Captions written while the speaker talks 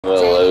We're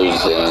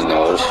losing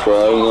or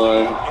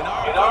struggling.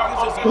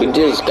 We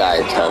just got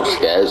a tough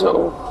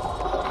schedule.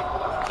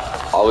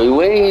 Are we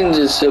winning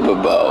the Super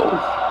Bowl?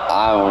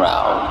 I don't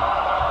know.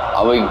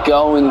 Are we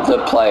going to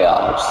the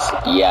playoffs?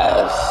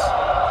 Yes.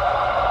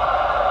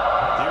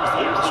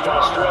 Here's the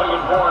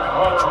Australian born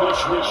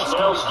Mitch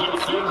Snell's keep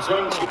things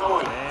going.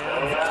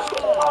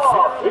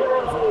 Here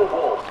in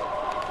Louisville.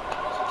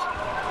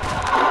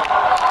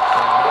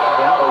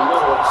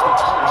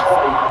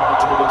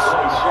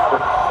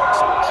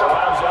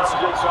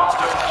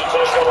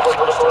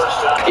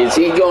 Is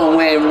he going to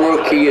win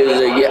Rookie of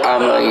the Year?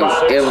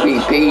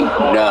 MVP?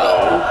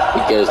 No,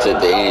 because of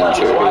the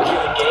injury.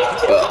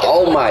 But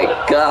oh my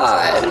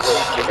gosh,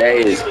 that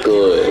is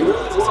good.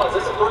 That's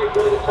a great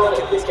way to put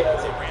it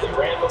because they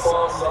ran the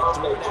ball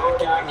some, they threw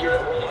it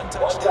accurately, one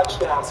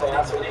touchdown pass,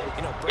 and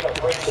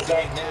bring the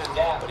game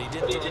down, but he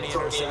didn't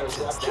throw any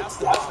interceptions.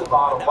 That's the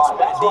bottom line.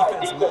 That's why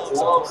defense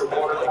loves a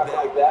quarterback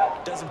like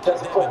that. Doesn't put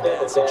them in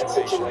bad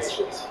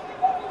situations.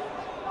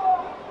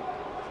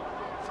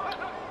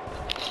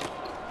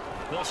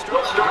 They'll start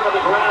on the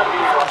ground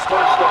here on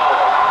first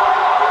down.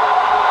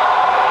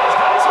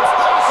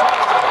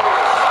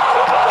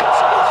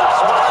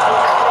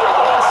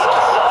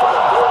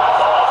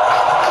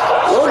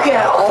 Look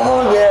at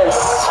all this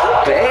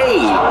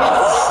space.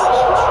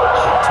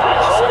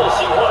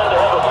 He wanted to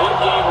have a big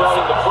game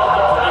running the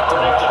football. He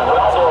predicted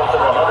well north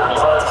of 100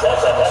 yards.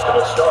 That's a heck of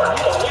a start.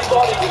 And we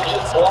thought he would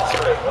just block it.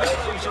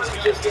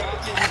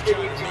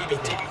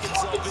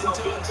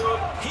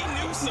 He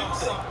knew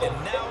something, and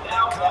now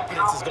that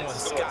confidence is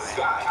going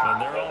sky. And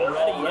they're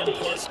already in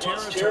plus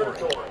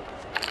territory.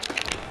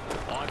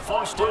 On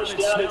first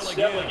down, it's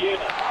Snell again.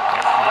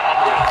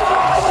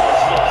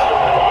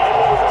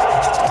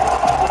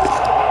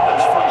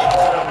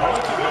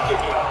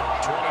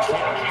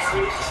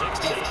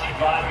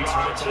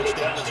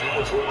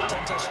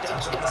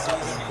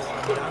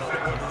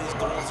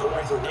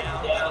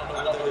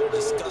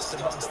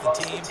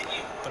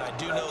 But I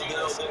do know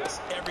this,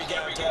 every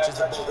guy who catches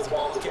the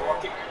ball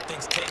carrier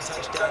thinks 10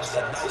 touchdowns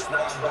is a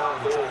nice round ball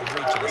before we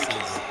reach the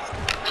season.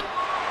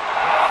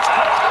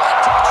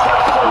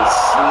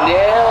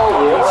 Snell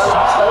with a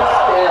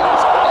touchdown.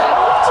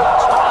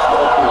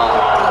 Oh my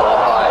God.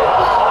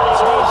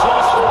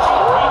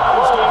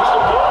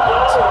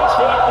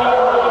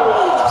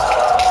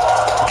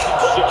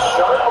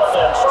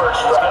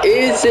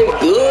 Is it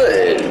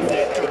good?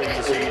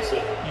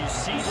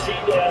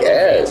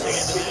 Yes.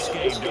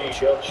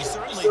 You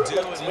certainly do,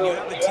 and when you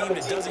have a team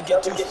that doesn't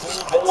get too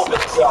full of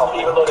itself,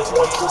 even though there's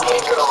 22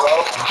 games in a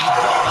row, you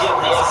can't get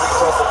the end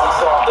result that we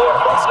saw there.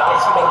 It's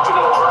nice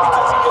functioning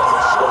because he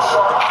gets so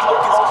sharp,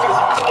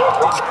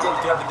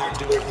 everything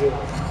that they're doing.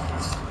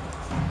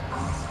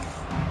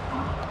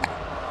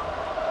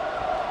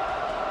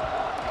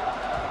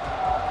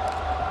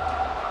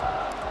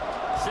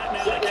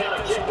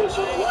 Kick this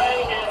away,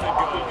 and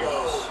off it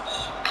goes.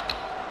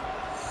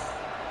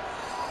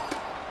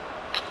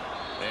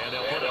 And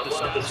they'll put up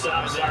the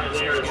stop sign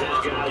there, and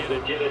those guys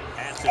will get it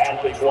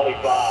at the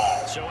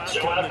 25. So out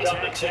come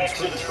the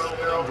Texans for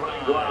their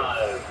opening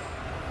drive.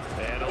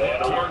 And a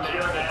look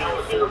here now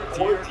at their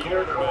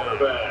fourth-year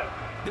quarterback.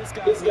 This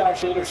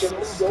guy's leadership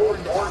is so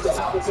important to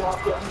how this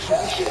offense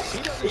functions.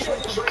 He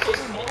doesn't shrink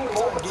from any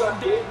moments on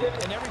game day,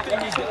 and everything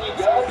he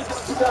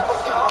does, he does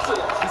with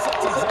confidence. He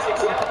sets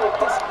exactly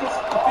practice,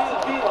 the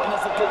field, and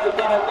it's a good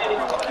thing that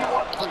anyone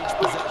for each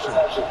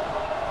possession.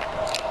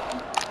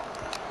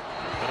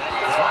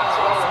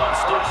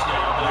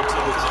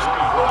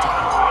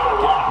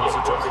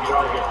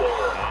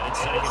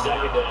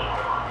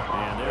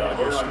 And there are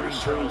the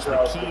screen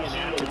throws, the key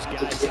inactives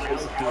guys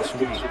out this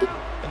week.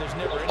 And there's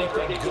never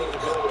anything good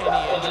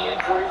about any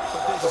injury,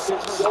 but there's a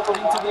silver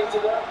lining to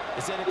that.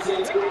 Is that it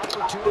creates an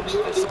opportunity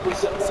for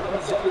someone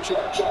else on the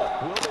depth chart.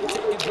 Will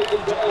they take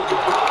advantage of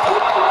it?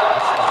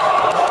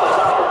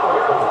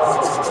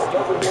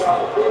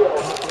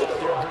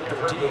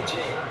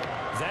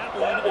 That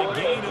one, a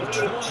gain of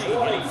 20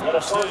 and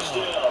a first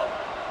down.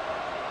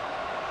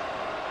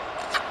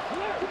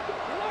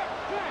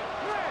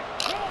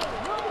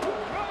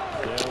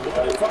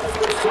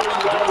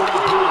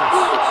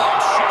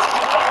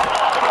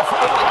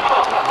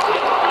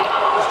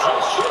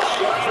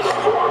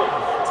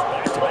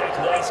 Back-to-back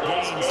nice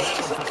gains, that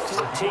one for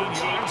 14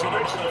 yards and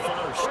into the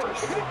first.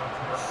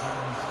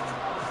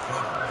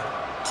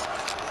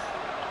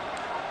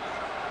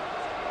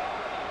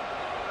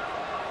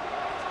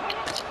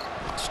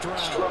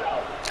 Stroud.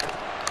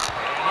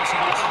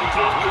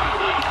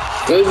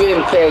 Good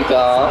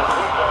pickoff.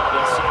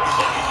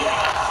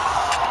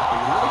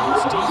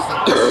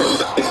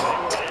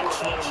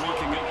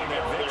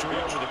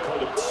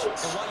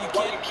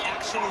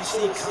 Actually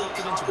see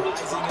confidence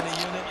rising in a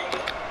unit.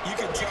 You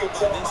can tell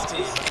by this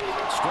team.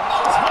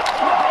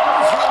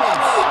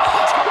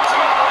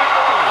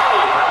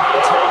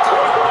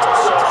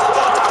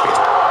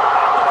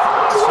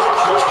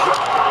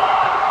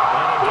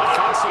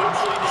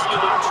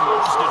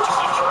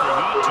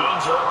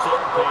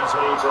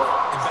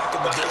 And back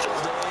in the good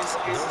old days,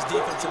 those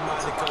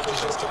defensive-minded coaches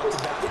just talked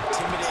about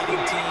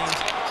intimidating teams,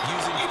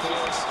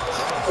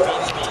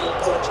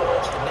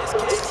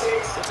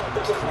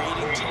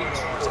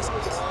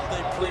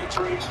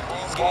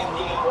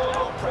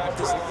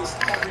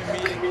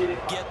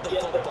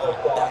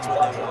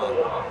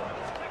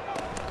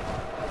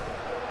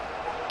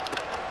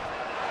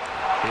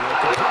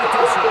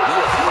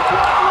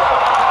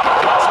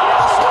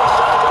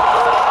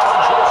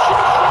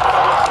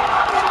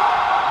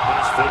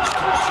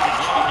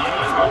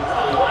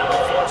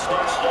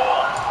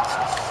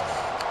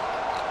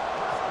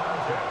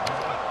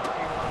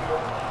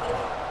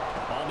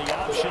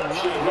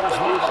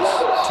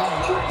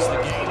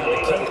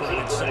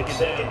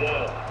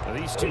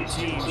 These two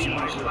teams, you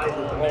might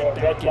recall, met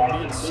back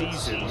in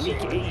mid-season,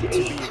 week 8 to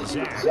be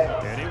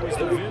exact. And it was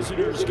the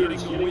visitors getting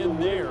the win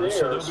there,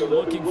 so they'll be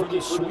looking for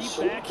the sweep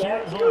back here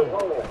at home.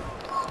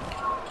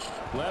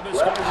 Levis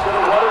going to go.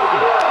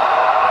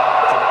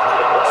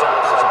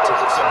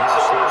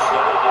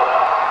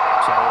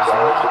 So as the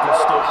medical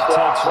staff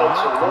takes a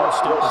look, we'll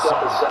step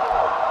aside.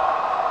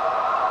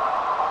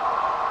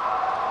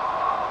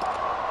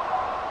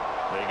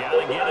 They got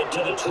to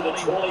get it to the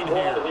 21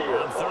 here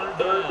on third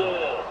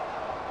down.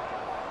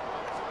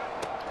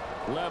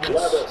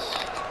 Levis.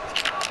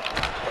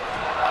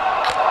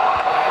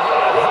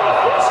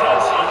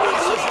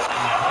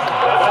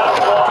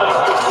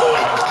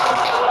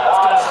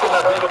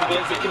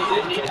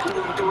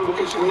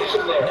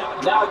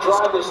 Now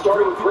drive is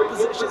starting with great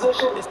position.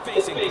 Is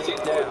facing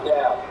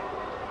down.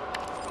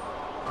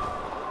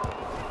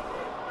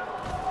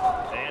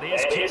 And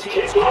his kick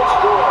is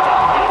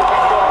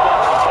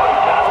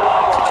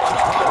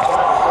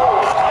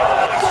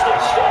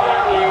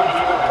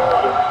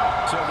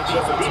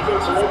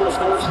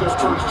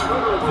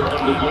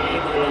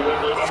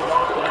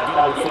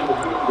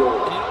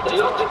They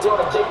don't just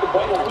want to take the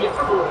ball away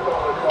from you.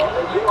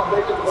 They don't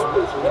make it look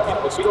as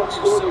well. If you don't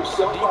score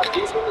yourself on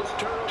defense,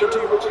 turn to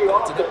what you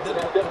want, then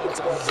that's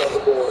on the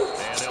board.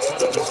 And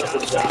they'll put up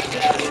the stop sign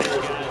down here,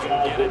 guys,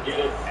 and get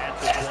it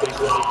at the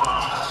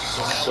 25.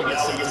 So now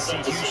we get to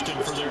see Houston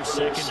for their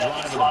second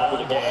drive of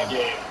the ball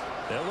game.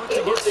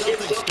 They'll look to get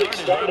something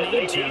started.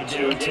 They need to,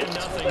 down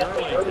 10-0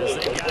 early, as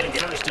they've got it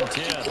first and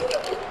 10.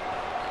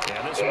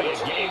 Yeah, this will be a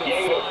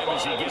game of 5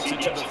 as he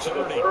gets it to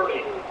the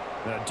 30.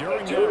 Now,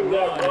 during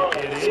that run,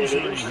 an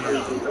injury here.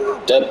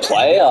 The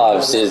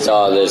playoffs is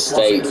on the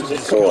stake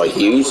for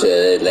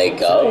Houston. They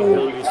go.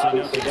 Obviously,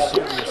 nothing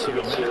serious here.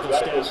 Medical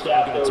staff's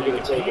now going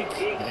to take a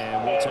peek,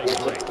 and we'll take a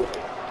break.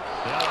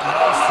 Now,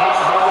 nice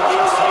throw here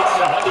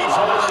inside. He's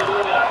on it.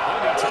 They're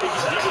going to take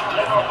it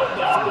down.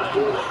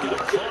 Looking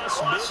across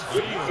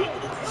midfield.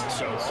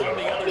 So, on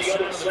the other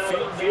side of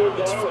the field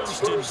now, it's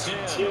first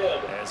and 10.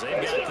 As they've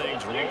got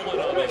things rolling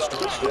on this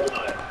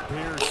drive.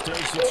 Pierce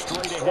takes it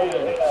straight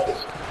ahead.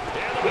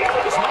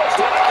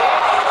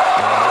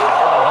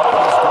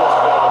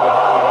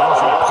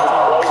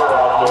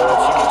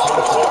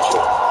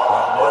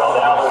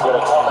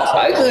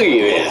 I couldn't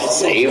even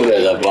see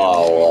where the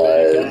ball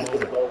was.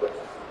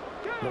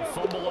 The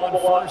fumble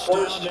on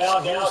first down,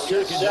 now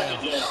second down.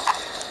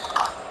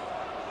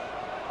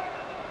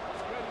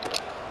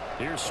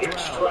 Here's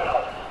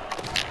Stroud.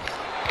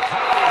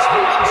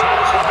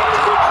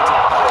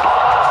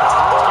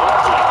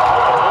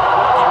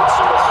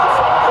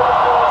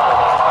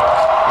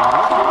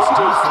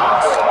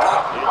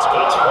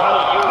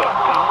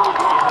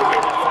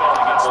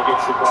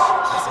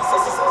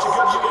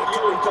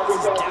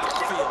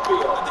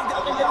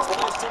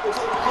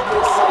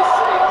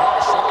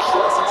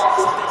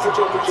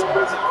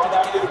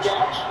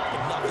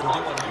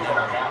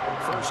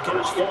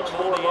 First catch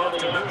on the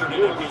afternoon, and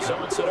it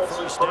results in a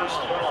first down.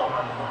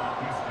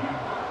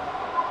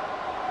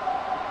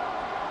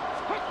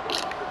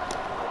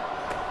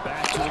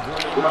 Back to the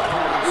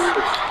ground.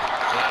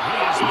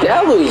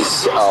 That was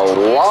a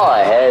lot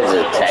of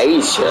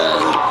hesitation. 2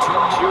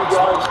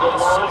 yards to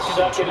line,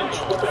 second and 12.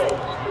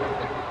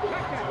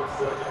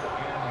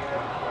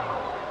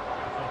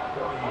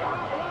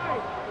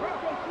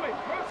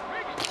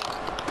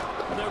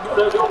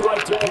 They'll go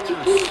right to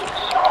Pierce.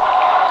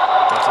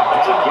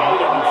 That's a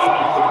gain of 5.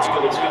 It's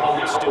going to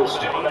still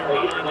down there. 8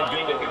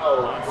 to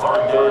go on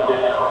third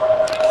down.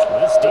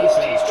 This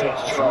defense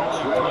tries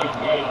really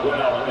playing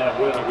well on that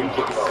rookie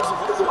kick.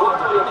 There's a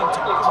lot of learning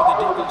time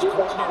with the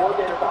defense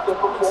coordinator about their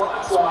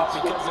performance last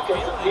week because the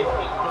feeling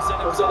was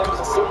that it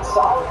was a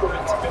solid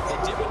performance. They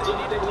did what they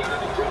needed to do.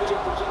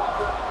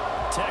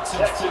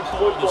 Texans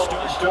football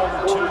to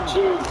start quarter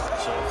 2.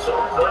 So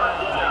third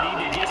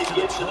down, they need to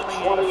get to the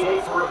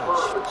 28 for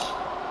first.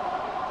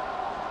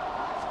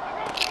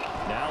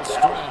 Now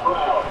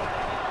Stroud.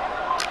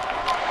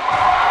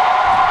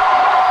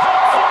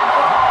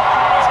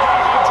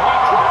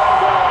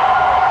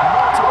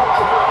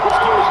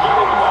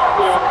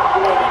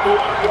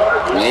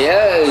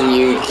 Yeah,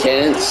 you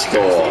can't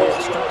score. And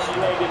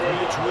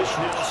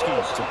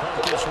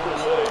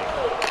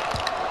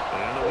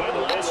the win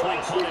last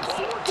week punted 4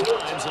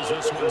 times as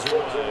this one's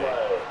away.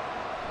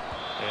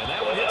 And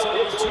that one hits a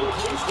little too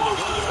close to the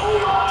goal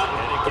line.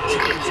 And it gets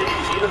into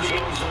the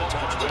end zone for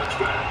a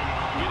touchdown.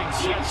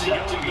 Getting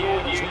set to go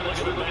again as we look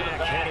at the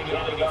back, heading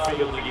onto the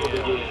field again.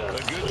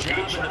 A good job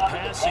in the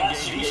passing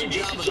game,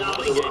 decent job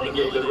in the running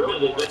game, but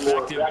they've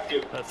been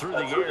effective through the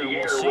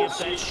air. We'll see if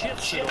that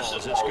shifts at all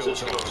as this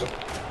goes on.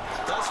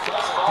 Thus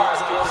far, it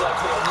feels like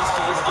these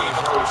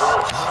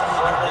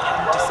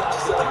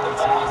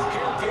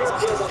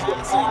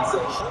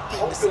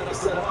hoping to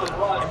set up the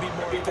run and be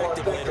more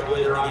effective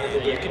later on in the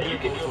game. You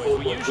can do both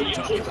ways. We usually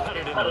talk about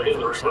it in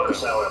the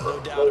reverse,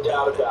 however. No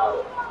doubt about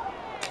it.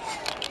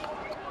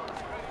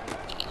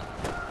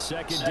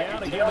 Second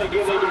down, again, they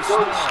get first down.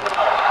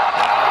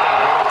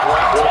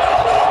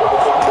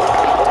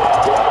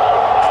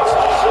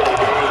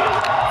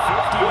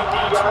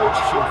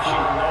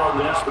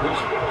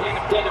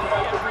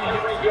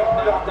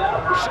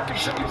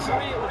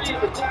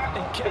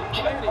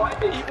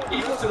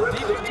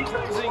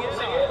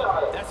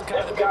 That's the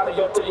kind of guy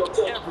you'll take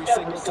every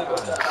single time.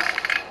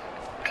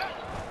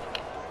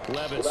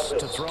 Levis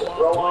to throw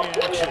off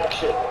play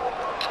action.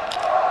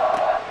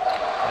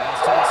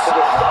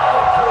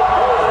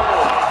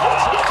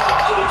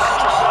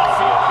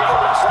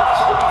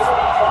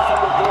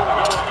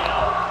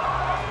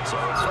 So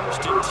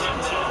first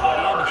and 10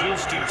 now in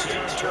Houston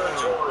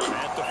territory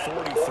at the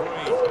 43.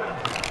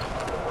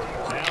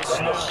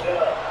 Now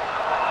Snell.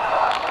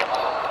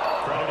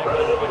 Credited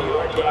with a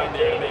 1-yard gain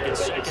there to make it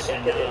 2nd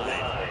and 9.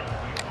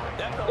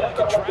 That felt like a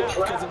trap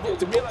because it looked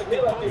to me like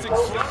the opposing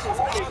front was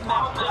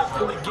on that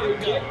play from the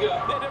get-go.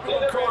 They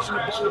had everyone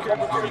crashing the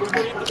bunker before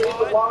he made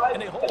the line, and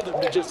they hold him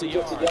to just a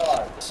yard.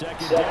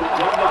 Second down,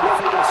 again, they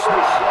defeat a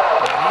Smith.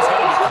 He's going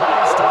to be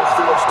close to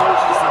his first down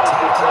as the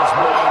tackle is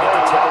made at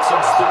the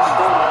Texans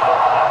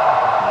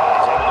 35.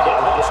 He's able to get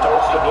most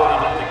of what he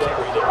needed on the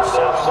carry there.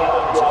 7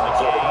 yards on the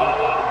gain,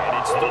 and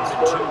it's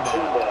 3rd and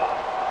 2 now.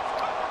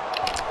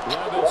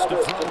 Levis to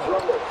throw it.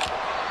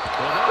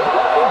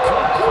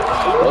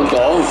 We're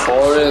going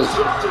for it.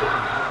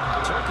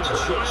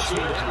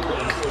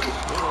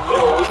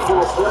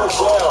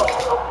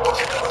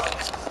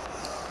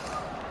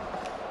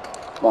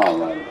 Come on,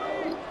 man.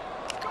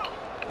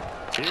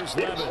 Here's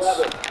Levis.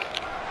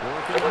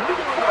 Working the middle of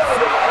the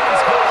field.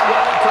 He's got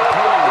one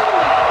complete.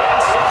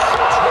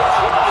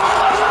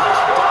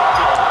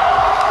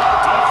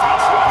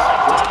 Defensive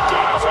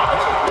breakdowns are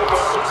picking up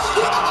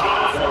 16.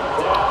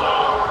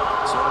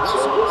 So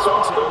this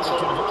offense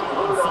able to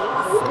convert on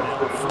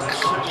 4th. Fresh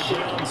set of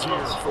downs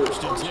here.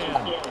 1st and 10.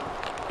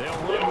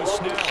 They'll run with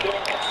Snell.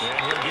 And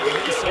he'll get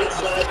it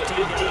inside the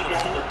 15 down to the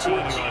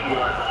 14-yard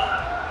line.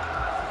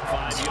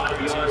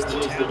 5 yards is the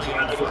tally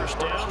on 1st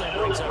down. That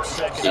brings up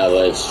 2nd. Now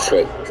let's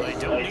trick. They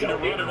don't need to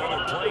run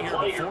another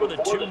play here before the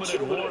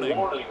 2-minute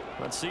warning.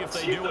 Let's see if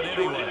they do it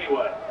anyway.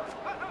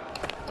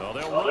 Well,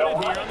 they'll run it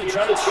here on the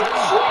jet sweep.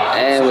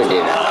 And we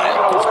did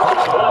not. He's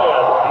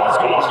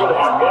going to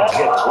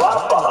get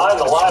dropped behind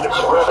the line of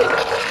scrimmage.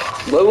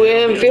 But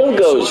we're in field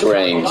goal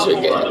range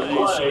again.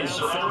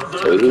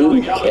 So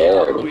who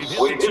cares? We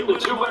hit the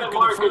 2-minute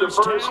mark of the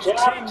first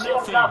half.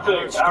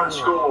 10-0 our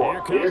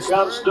score. Here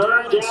comes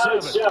 3rd down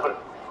and 7.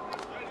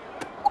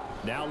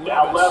 Now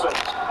Levis.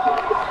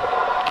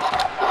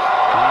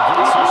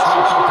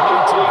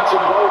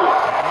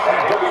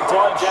 He'll be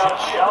brought down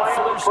shy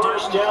of the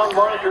first down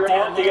marker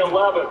at the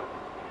 11.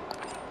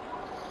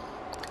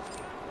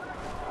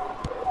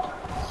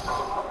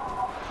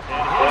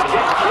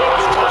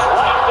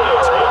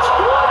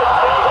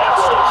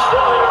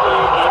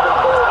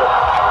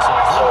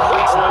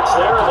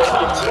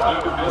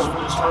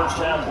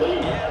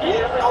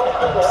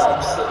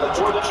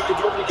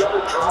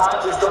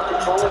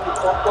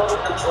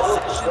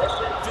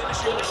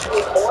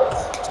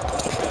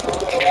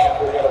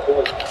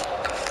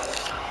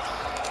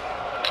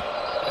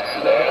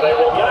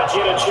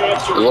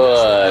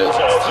 What?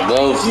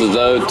 Both of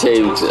those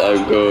teams are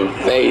going to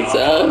face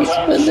us,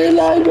 but they're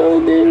not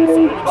going to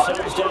do it.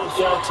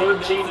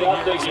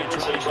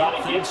 13-0.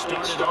 Trying to get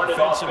started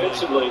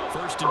offensively.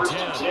 1st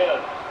and 10.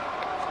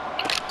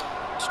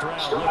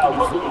 Stroud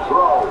looking to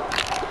throw.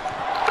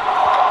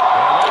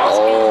 Oh.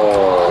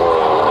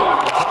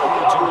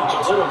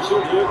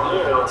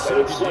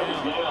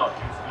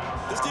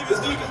 This team is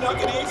not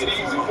going to make it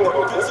easy for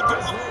them. It's a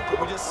good group, but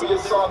we just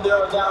saw them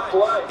there on that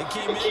play. It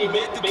came in,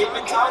 made the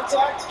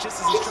contact, just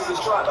as he's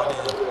trying to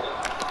hold it.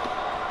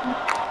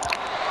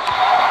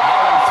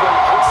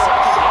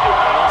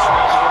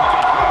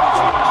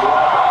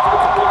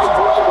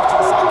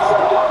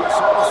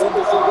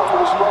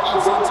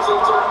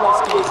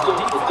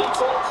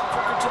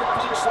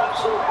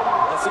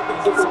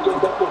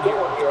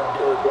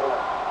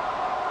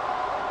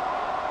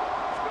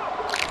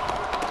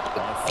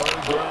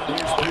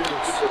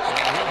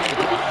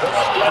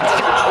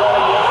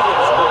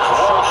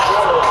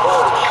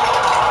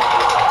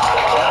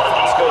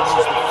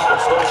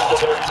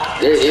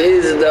 There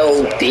is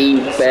no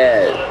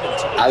defense.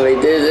 I mean,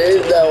 there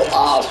is no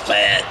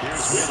offense.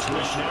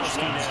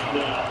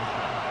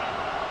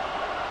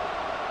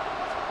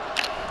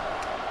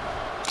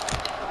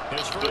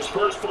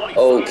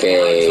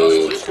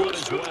 Okay.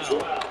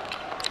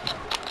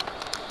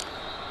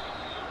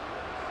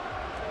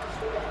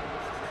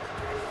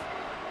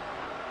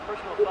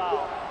 Personal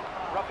foul,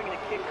 roughing the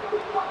kicker,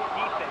 defense.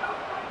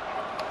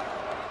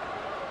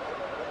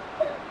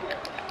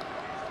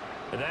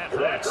 And that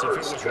hurts. If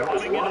it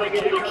was running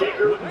into the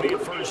kicker, it wouldn't be a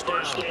first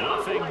down.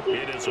 Roughing,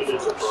 it is a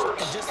first.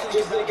 And just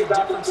think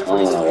about the difference. I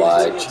don't know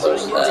why I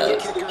chose that.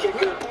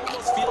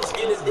 Almost feels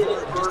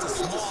inadvertent,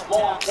 just a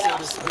small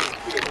tap, so to speak.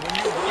 But when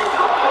you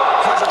run,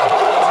 kids are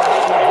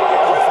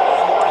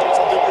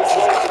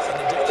and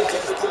the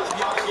difference is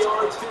 12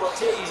 yards,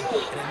 15.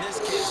 And in this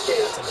case,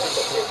 that's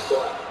a big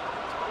play.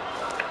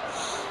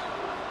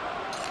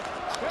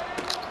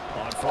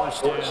 On first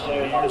down,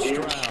 here's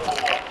Stroud.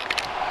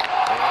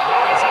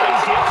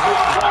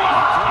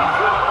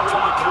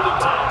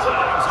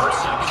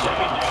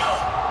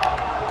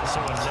 So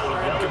another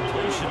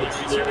incompletion there.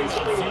 He's hitting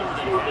on fewer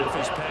than half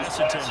his pass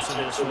attempts in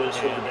this one,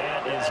 and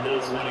that is not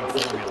a winning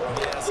formula.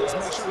 Yes, let's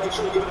make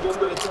sure we give a little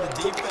bit of credit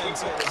to the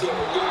defense here. They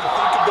didn't really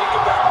think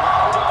about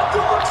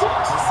it.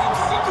 It seems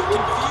a little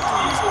bit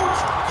confused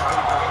trying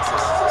to complete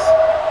passes.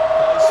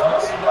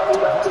 Smart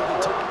enough to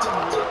hold the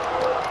target.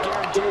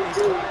 Guarantee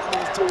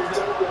he's told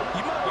them,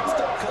 you might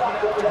stop coming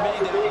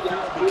after me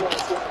downfield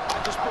because I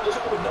just put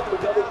up another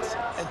pass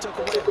and took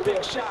away a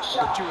big shot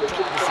that you were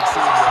trying to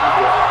succeed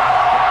with.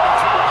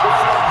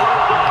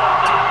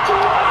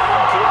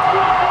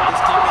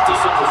 This defense is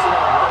super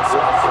strong. So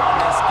in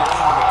this game,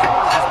 the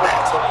coverage has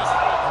been tight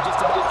on just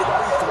about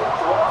every throw.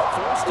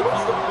 First, a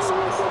few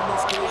misses in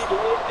this game,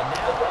 and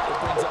now it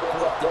brings up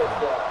fourth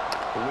down.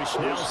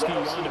 Wishnowski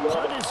on to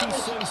punt as he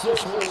sends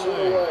this one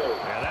away.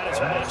 Now that is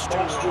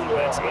much too long.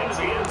 That's into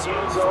the end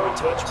zone for a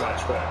touchback.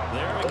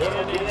 There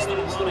again is the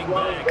running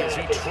back as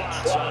he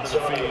trots onto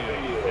the field.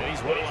 And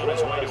he's well on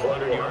his way to a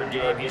 100-yard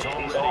game. He's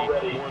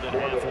already more than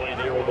halfway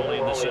there. We're only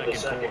in the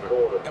second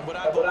quarter. And what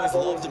I've always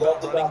loved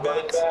about running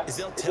backs is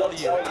they'll tell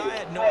you, I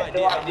had no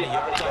idea how many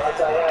yards I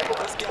had.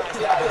 Those guys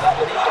have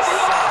an innate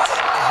sense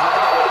of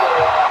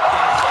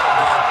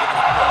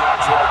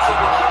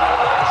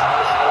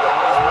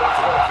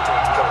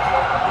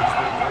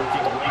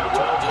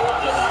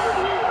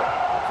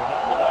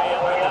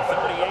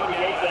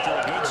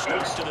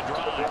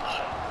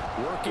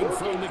working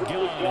from the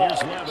gun,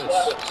 here's Levis.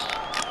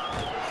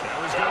 Now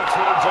he's going to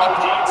throw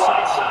deep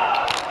right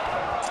side.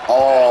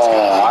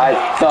 Oh, I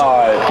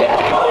thought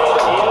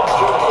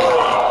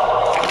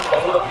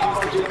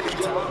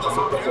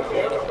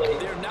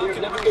they're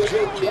not going to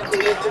go jump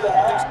into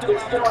that. They're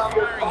still out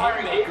there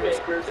firing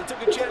haymakers. They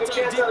took a chance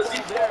on a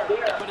deep ball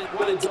there, but it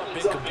winds up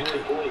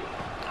incomplete.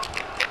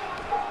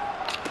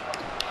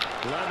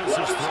 Levis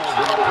is thrown.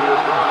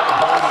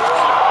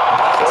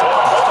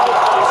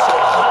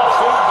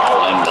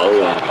 I'm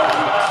bowling.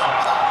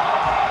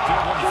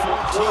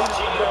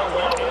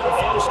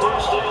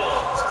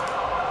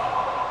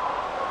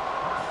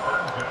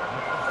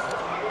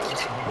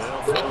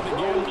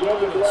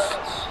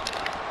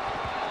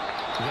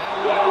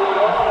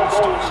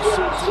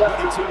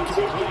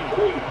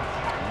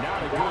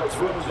 Not a good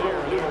throw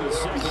there. There is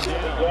second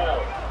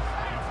down.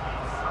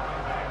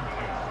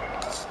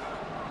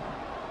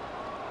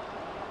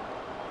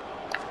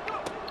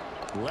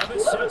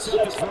 Levis sets up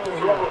the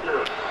throw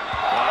here.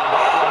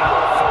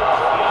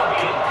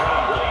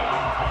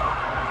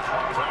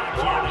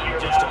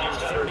 Just under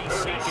 30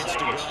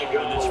 seconds to go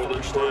in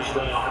this first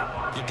down.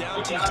 You're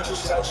down 2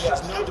 touchdowns,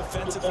 just no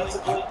defensively.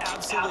 You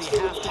absolutely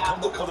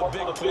have to come up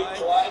with a big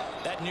play.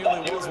 That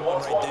nearly was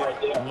one right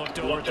there. Looked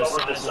over at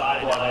the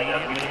sideline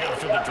immediately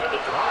after the draw.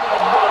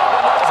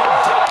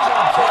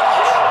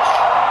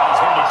 He's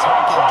going to be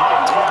taken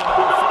down to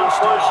the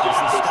first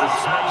down as the stop's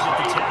made at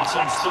the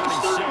Texans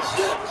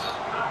 36.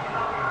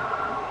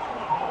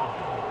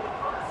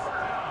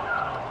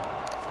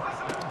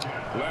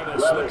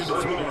 Levis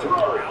looking to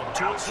throw.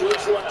 Out to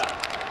his left.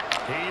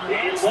 He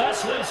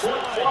lets this one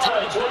fly.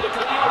 Trying to break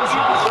the end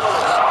zone.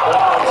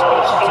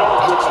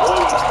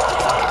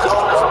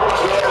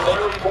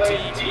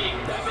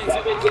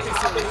 That makes it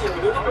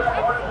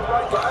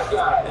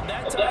and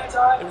that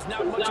time, there was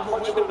not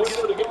much of a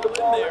window to get the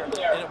ball in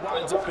there, and it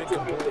winds up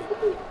incomplete.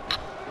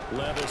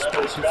 Levis back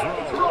to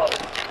throw.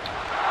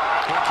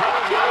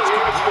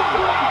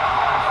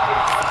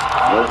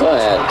 We're going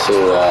to have to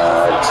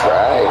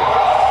try.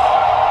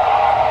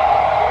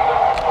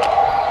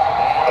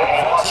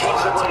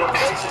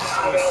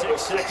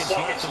 6 seconds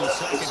left in the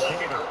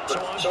second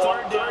quarter. So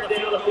on third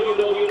down, the field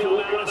goal will come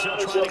out as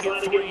they'll try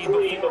to get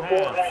 3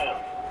 before half.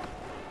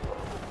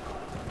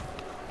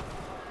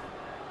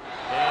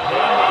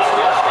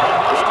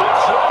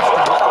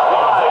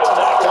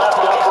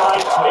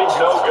 It's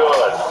no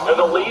good. And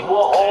the lead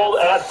will hold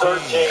at 13.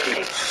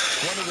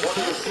 One of the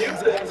few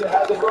things that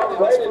hasn't run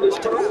right in this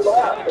first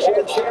lap. Had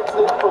a chance to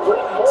have a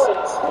winning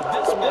points.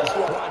 This one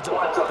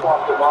winds up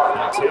off the mark.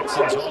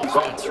 Texans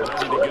offense ready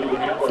to go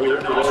here for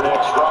their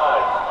next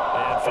drive.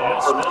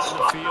 And from this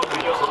field,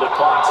 the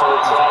clock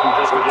says we're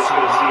just going to see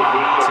if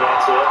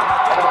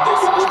in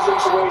this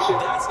situation,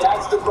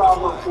 that's the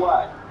problem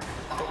flag.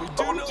 But we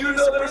do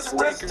know there's some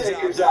risk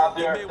takers out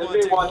there that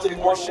may want to take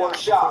one more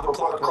shot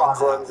before the clock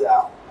runs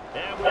out.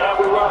 And we're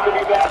going to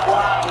be back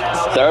live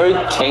now.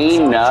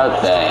 13-0.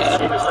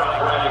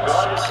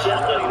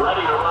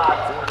 Ready to rock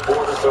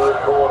for the third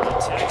quarter.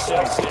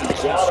 Texans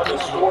down on the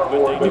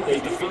scoreboard, but they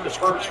do get the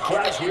first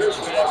crack. Here's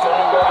back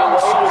underway in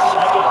the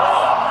second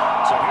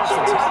half. So here's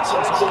the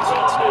Texans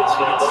offense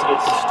now.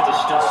 Let's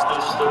start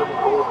this third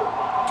quarter.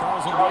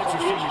 Charles, it'll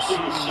be interesting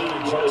to see what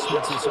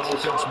adjustments this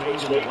offense made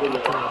in the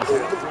locker room.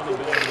 They haven't really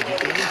been able to get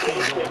anything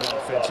going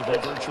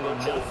offensively, virtually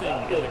nothing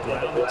in the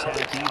ground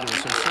attack either.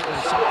 So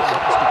certainly something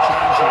has to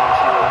change here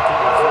in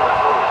quarter four.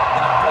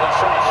 And I'm pretty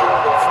sure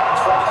the friends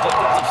from the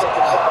defensive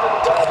side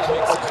totally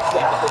makes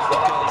sense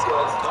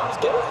because those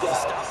guys,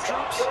 the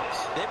stop troops,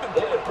 they've been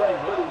playing pretty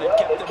well. They've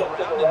kept them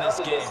around in this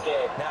game.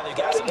 Now they've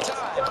got some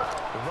time.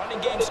 The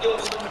running game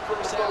skills in the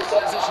first half.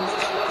 Position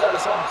those on the other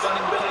side,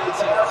 defending the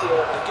pass here.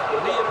 They've got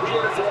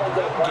re-energized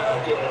the run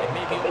game and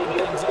maybe open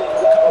things up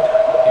for a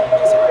comeback here in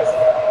this half.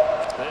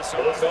 This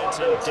offense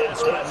in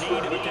desperate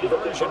need of a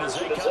conversion as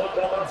they come up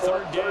on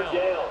third down.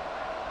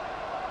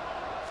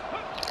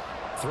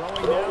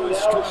 Throwing now is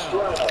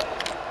Stroud.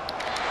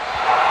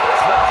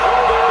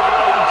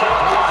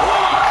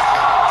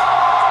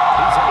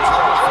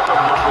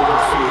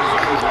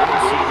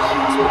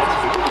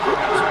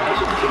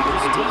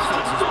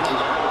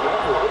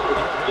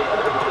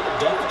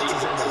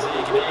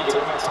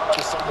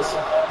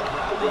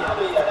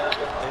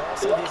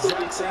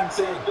 Same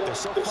thing. They're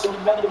so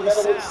fundamentally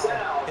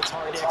sound, it's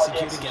hard to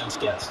execute against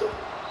them.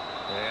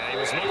 Yeah, he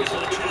was looking for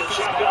the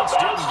check bounce,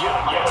 didn't get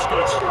it. Yes,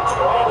 good.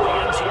 Right in the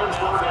end zone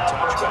now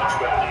for a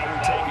touchback. Now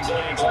taking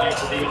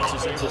advantage of the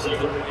offense as they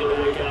will bring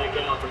it back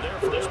out for their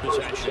first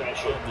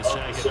possession of the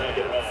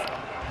second half.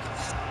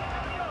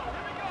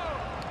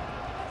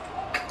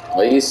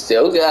 Well, you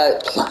still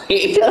got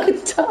plenty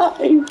of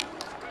time.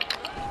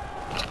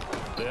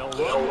 They'll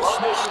run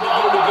the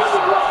snap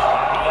together.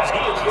 He's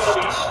going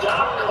to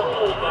stop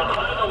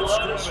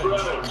the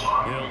scrimmage.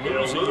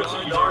 He'll lose a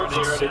yard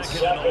there in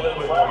second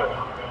and 11.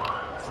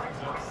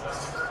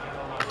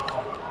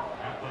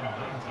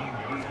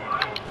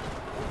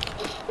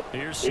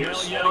 Here's Snell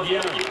yet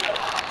again.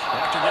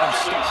 After getting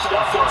stopped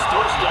on first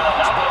down,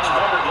 it's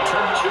better to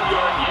turn the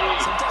game.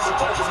 Sometimes the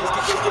Texans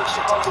get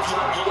shot if you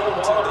don't get them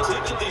to.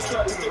 They did get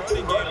stuck to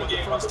the running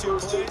game with the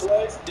first two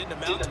plays. Didn't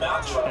amount to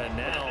much. And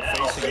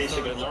now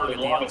facing a third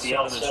and long at the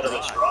outside of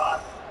this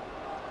drive.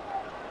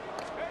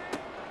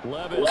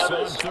 Levis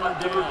on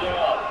third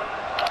down.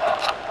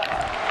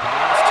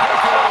 Pass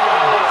taken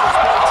away.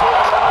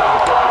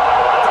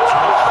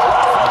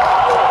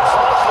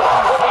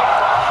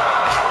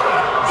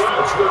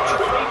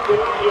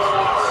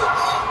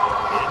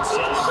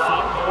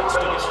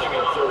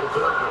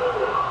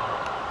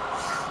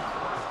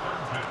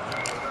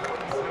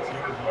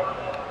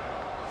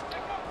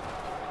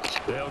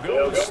 They'll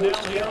go with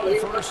Snell here on the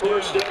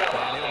first down.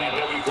 And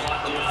he'll be down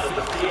to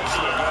the 50.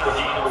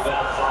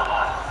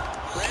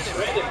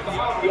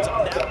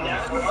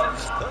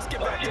 Let's get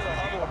back to the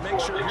huddle and make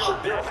sure you're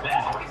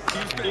back.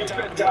 You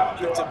spend time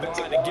with the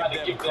offensive line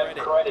and give them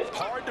credit.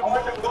 Hard to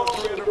move those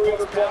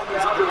 300-plus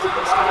pounders of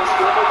the team,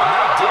 and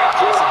they did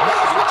just a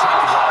significant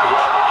chunk of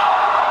yardage.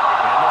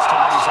 And this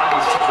time he's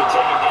able to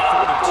take it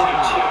down to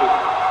 42.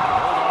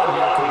 Hold on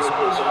here,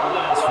 because on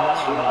that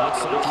last run,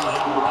 it looks like he's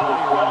able to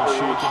play around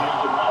shaking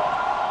out.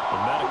 The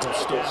medical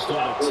staff will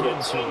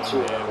attend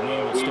to him, and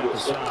we will step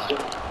aside.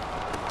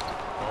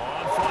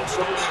 On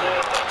first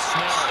down,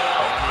 Snell.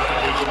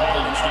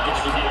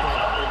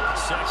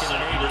 Second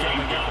and 8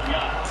 coming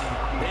up.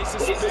 They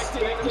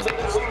suspected it was a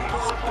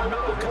power play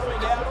middle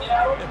coming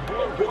out, and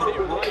boy, were they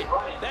right.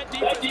 That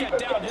defense got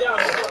downhill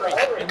in a hurry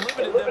and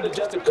limited them to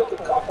just a couple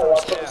on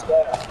first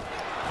down.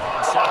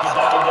 On second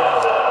down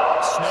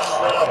now, Snell.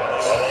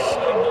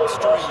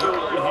 Muster a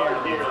yard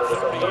here at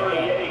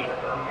 38.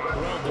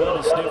 Well done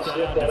to sniff that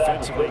out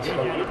defensively. He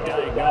had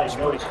it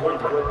diagnosed pretty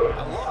quickly. I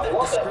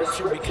love that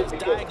description because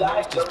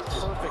diagnosed is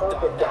perfect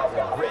on that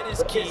one. Read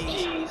his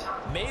keys,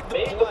 made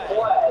the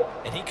play,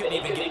 and he couldn't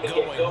even get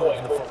going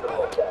moving the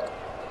football.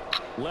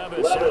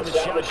 Levis out of the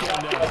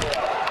shotgun now.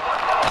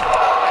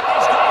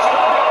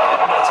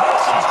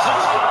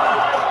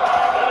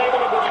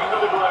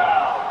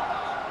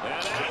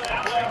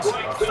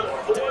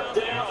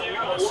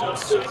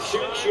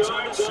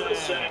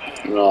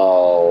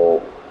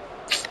 No.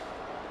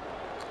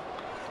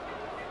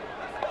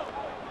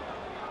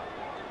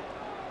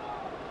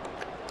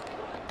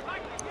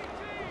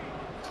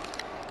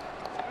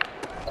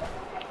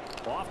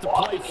 Off the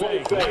play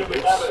fake,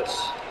 Levis.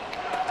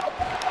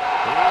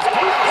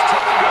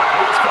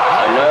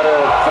 Another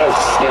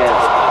touchdown.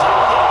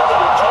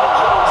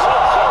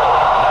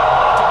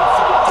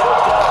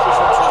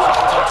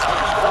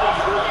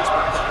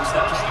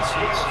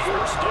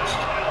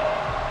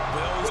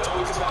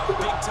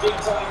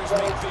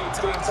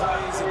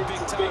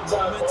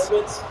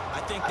 I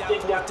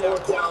think that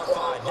fourth down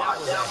qualified. That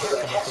was a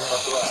heck of a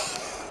throw.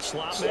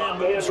 Slot man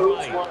moves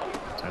right.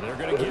 And they're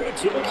going to give it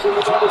to him.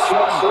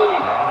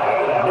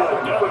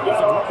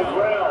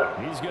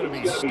 He's going to be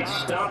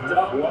stopped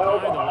well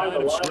behind the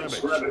line of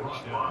scrimmage.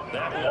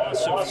 That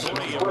loss of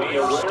 3 will be a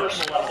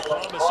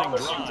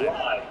promising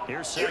drive.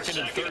 Here's second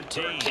and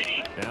 13.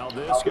 Now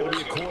this is going to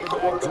be a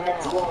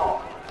quarterback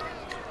draw.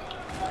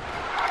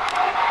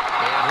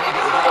 And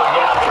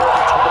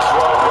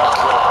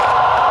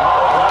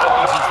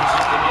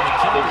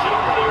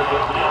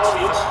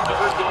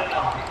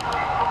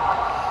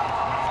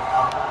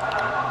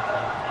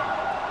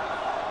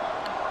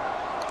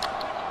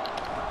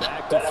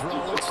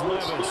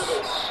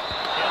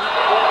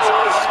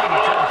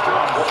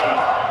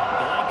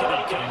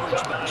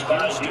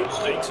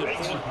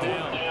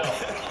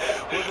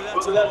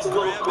So that's a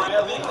little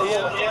grabbing, a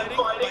little hand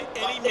fighting,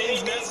 by any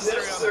means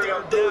necessary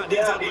on third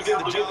down. He's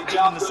able to get the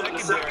job done in the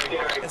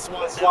secondary and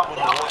swat that one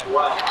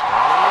away.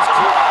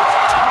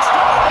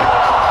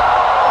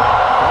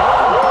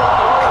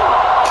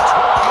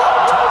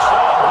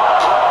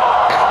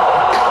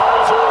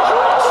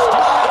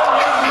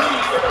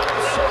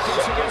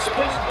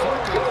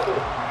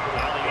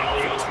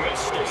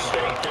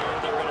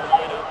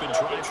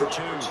 For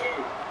two.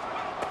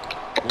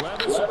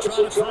 Levis will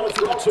try to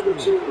throw for the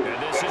two.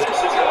 And this is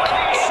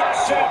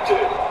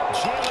intercepted.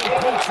 Jalen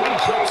Petrie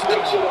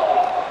picks it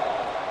off.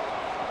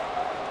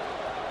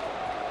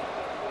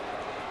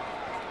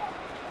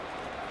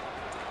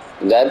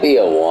 Would that be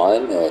a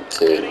 1 or a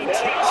 2?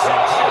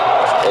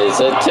 It's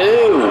a 2.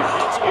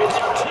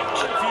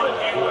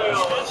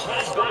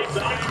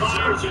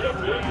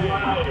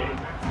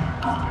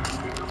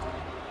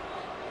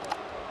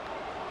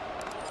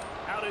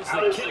 The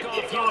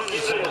kickoff unit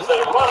is a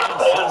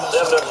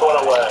 7-foot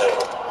away.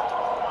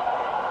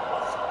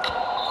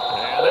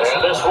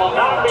 And this will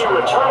not be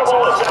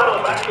returnable. It's out of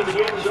the back of the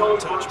end zone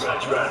for a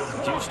touchback.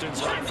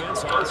 Houston's offense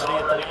already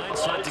at the line,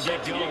 set to get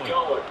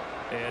going.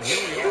 And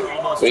here we are,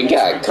 almost we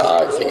got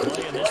cocky.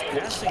 This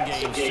passing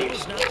game still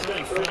has not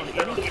really found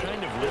any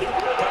kind of rhythm.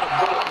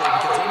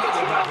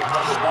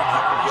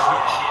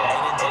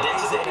 And in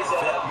today's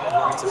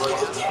NFL, it's a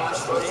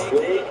first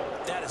league.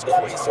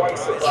 That is quite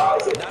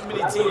surprising. Not many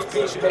teams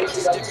patient enough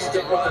to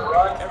stick with the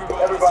run.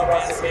 Everybody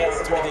wants to advance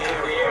through the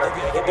air.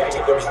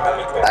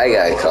 I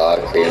got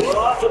cocky. We're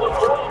off to the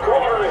fourth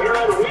quarter here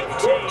at Week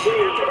 15.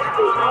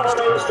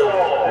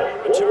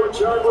 We'll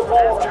return with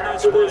more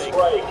after this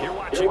break.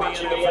 You're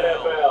watching the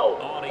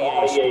NFL on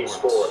EA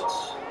Sports.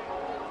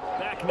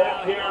 Back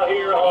now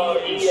here on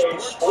EA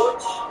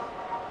Sports.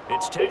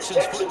 It's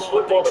Texans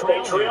football that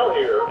they trail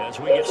here as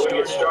we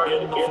get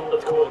started in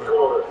the fourth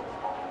quarter.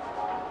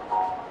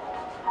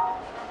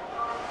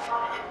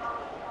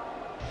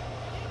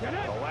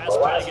 The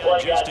last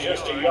play got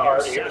just a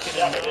yard. Here's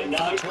second and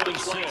 9 for the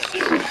 26.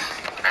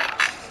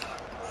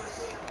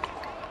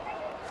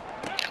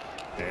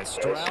 And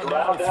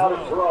Stroud down to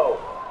throw.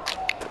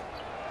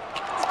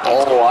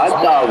 Oh, I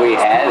thought we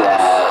had that.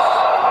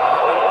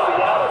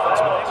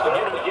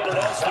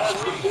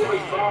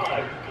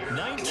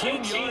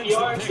 19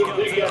 yards to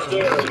pick up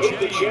there. Move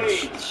the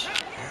chains.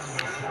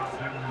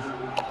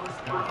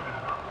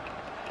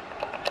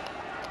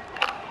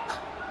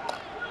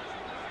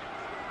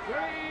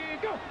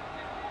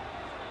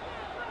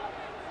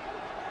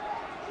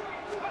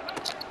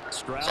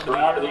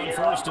 Stroud to the air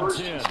on 1st and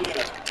 10.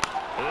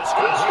 This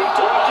goes right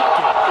to the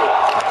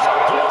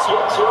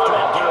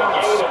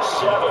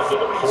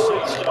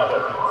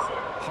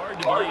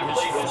Hard to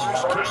believe his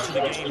first catch of the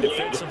game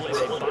defensively.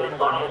 They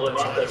bottled him up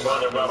to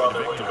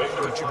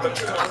But you put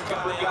your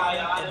cover guy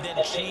out and then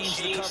change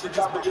the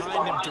coverages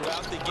behind him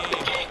throughout the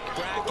game.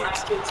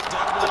 Brackets,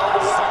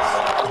 double,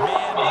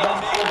 man,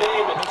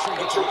 make sure you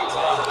get your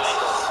eyes.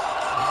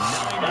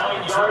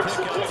 9 yards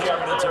to pick up,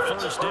 and it's a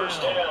first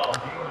down.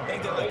 I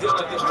think they like this to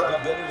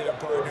drive better their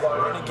partner.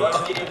 Running game,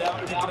 taking it out,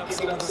 picking up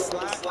some of the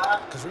slack.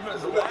 Because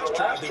remember, last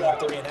drive they went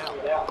 3 and out.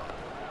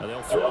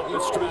 They'll throw it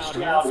with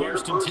Stroud here,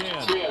 1st and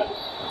 10.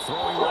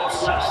 Throwing left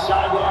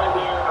sideline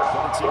there,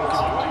 but it's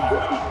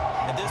incomplete.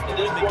 At this point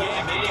in the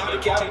game, they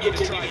got to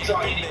continue to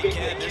try anything they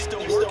can. They're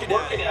still working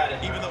at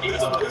it, even though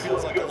this one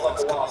feels like a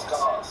lost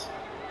cause.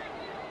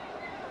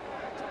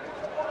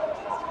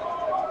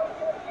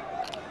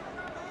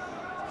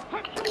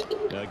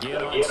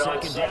 Again on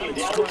 2nd down,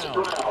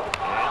 Stroud.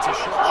 That's a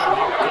short one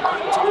here,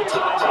 complete to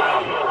the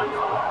tight end.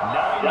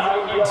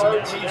 9 yards, and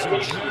that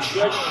leaves him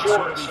just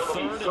short, so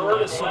it'll be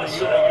 3rd and less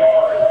than a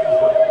yard.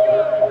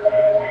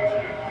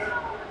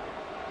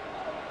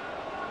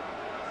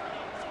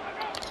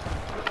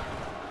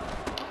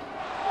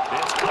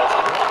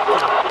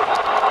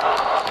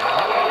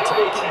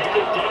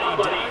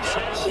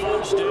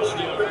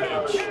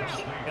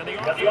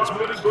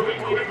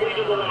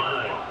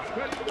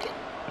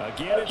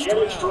 Again, it's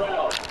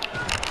Stroud.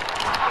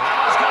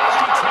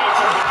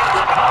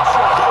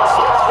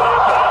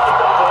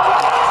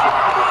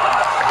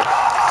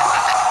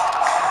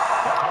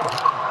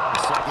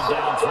 Second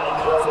down, 3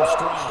 now for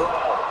Stroud.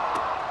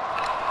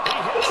 He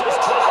hits his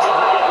target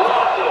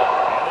right there.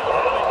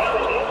 And they'll have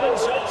it in the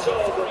end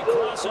zone before he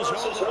crosses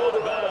over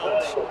out of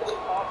bounds.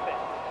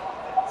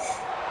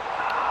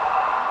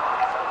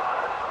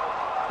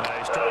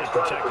 He's trying to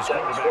protect his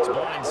quarterback's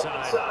blind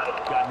side.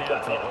 Got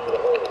nailed for the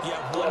hole. You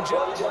have one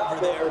job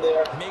over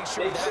there. Make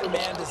sure that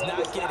man does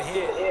not get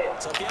hit.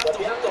 So if you have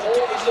to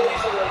occasionally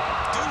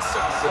do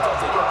something because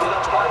they don't get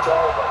a charge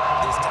over.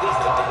 This time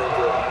they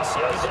did.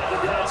 Second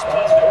down pass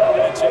play there,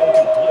 and it's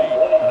incomplete.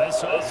 This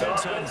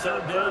offense on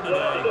 3rd down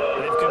today.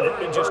 They've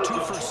converted just 2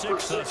 for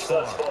 6 thus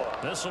far.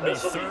 This will be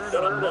 3rd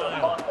and a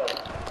mile.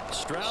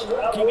 Stroud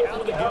working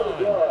out of the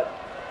gun.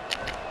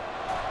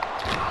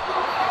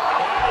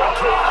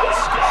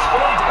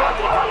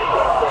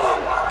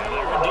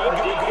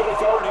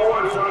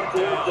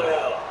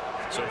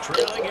 So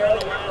trailing here in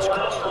the last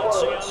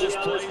quarter. Let's see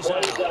how this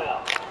plays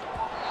out.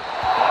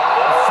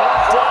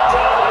 4th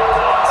down,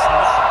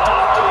 pass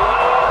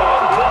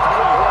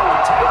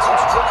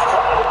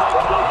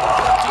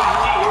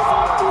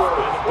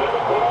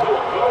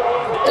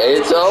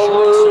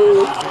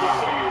over.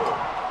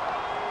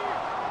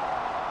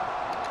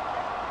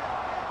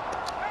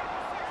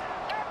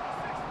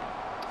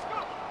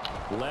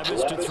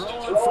 Levis to throw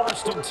on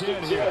 1st and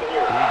 10 here. He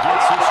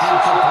gets this one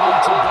complete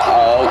to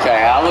Bell. Oh, okay,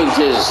 I was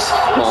just. I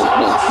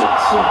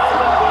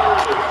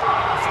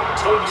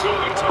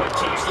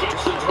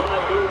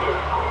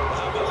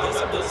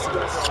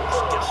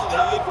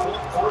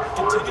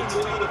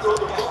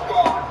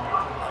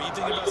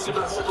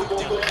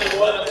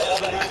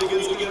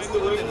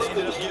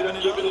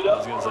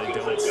was going to say,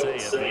 don't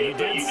say it,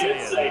 but you did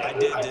say it. I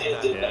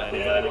did, didn't I?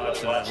 Yeah,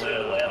 anybody watching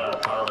Atlanta,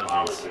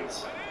 apologies.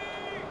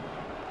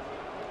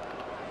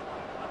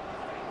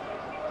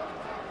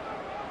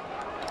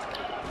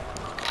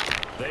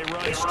 They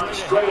run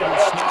straight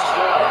ahead with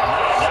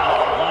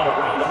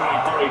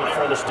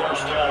First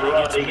down,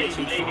 he gets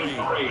maybe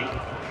 3. I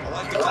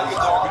like the play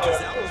there because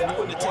that was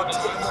one to take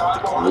time off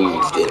the clock. We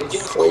did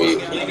it for you.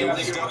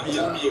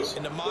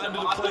 In the mind of the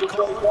play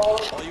caller, all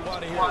you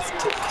want to hear is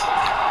tick, tick,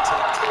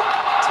 tick, tick.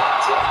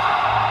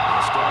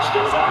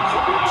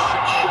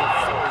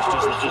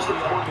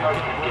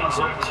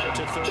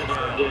 To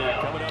 3rd down.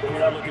 Coming up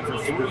here looking for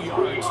 3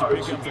 yards to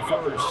pick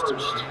up the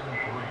 1st.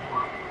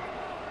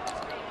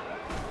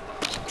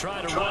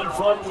 Trying to run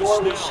front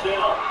with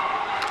Snell.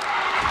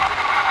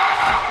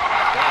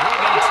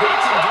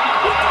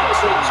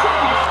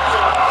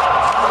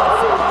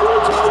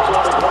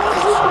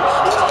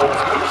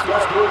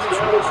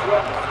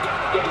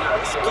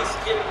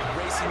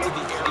 Racing to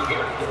the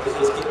area.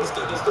 He's getting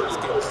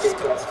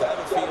I have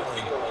a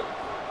feeling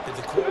that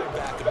the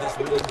quarterback of this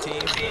winning team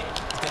is going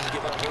to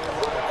give a whole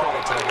lot of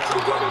credit to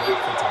the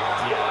offensive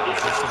line. Yeah, I was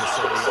just going to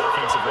say the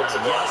offensive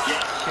line. Yes,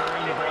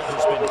 carrying the ball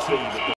has been key.